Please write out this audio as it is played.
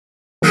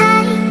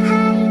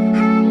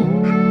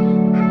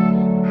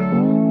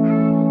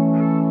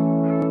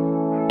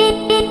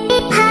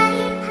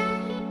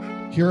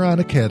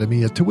Huron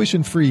Academy, a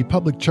tuition-free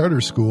public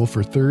charter school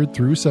for 3rd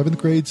through 7th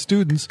grade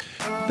students,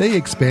 they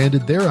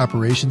expanded their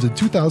operations in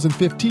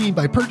 2015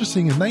 by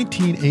purchasing a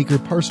 19-acre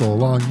parcel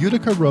along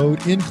Utica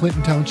Road in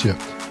Clinton Township.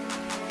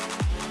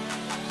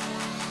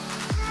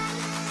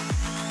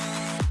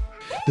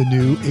 The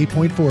new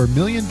 $8.4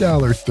 million,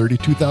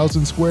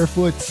 32,000 square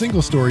foot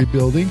single-story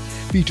building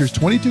features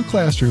 22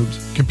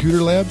 classrooms,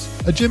 computer labs,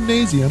 a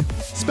gymnasium,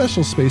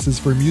 special spaces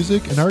for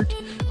music and art,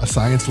 a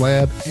science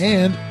lab,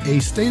 and a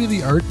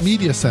state-of-the-art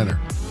media center.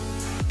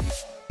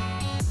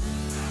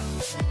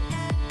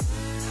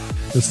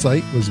 The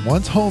site was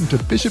once home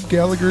to Bishop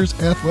Gallagher's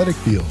athletic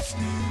fields.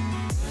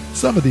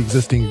 Some of the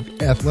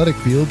existing athletic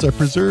fields are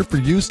preserved for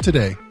use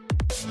today.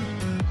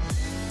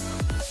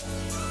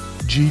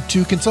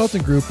 G2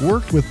 Consulting Group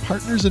worked with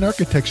Partners in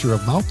Architecture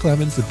of Mount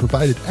Clemens and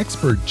provided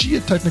expert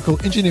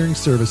geotechnical engineering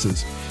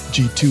services.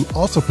 G2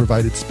 also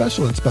provided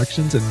special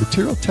inspections and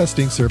material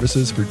testing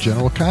services for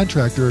general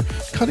contractor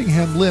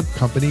Cunningham Limp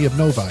Company of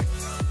Novi.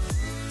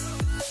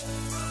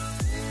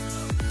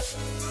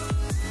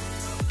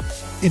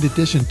 In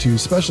addition to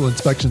special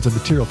inspections and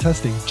material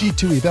testing,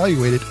 G2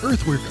 evaluated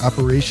earthwork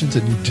operations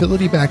and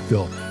utility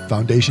backfill,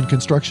 foundation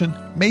construction,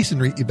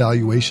 masonry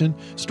evaluation,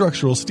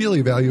 structural steel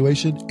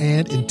evaluation,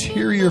 and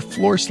interior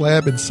floor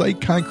slab and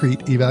site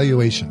concrete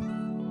evaluation.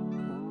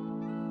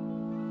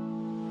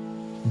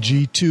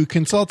 G2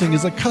 Consulting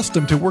is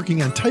accustomed to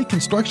working on tight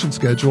construction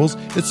schedules,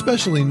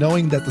 especially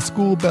knowing that the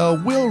school bell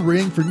will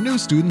ring for new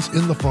students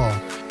in the fall.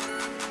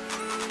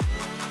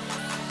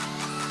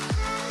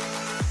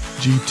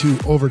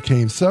 G2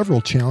 overcame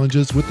several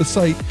challenges with the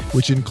site,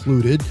 which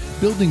included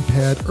building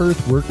pad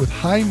earthwork with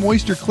high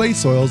moisture clay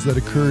soils that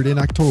occurred in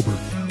October,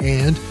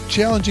 and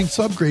challenging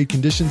subgrade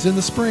conditions in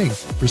the spring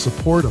for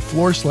support of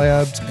floor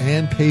slabs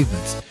and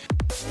pavements.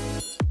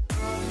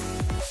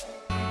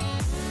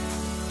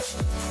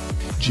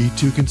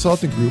 G2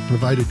 Consulting Group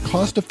provided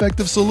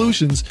cost-effective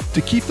solutions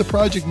to keep the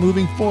project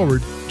moving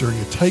forward during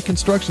a tight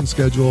construction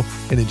schedule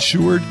and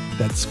ensured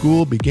that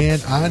school began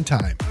on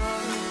time.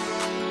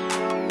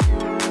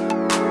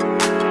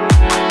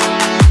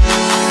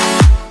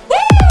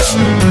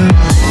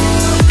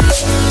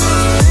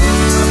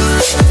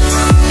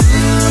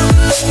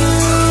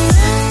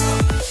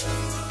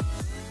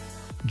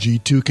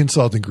 G2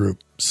 Consulting Group.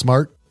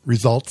 Smart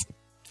results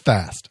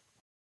fast.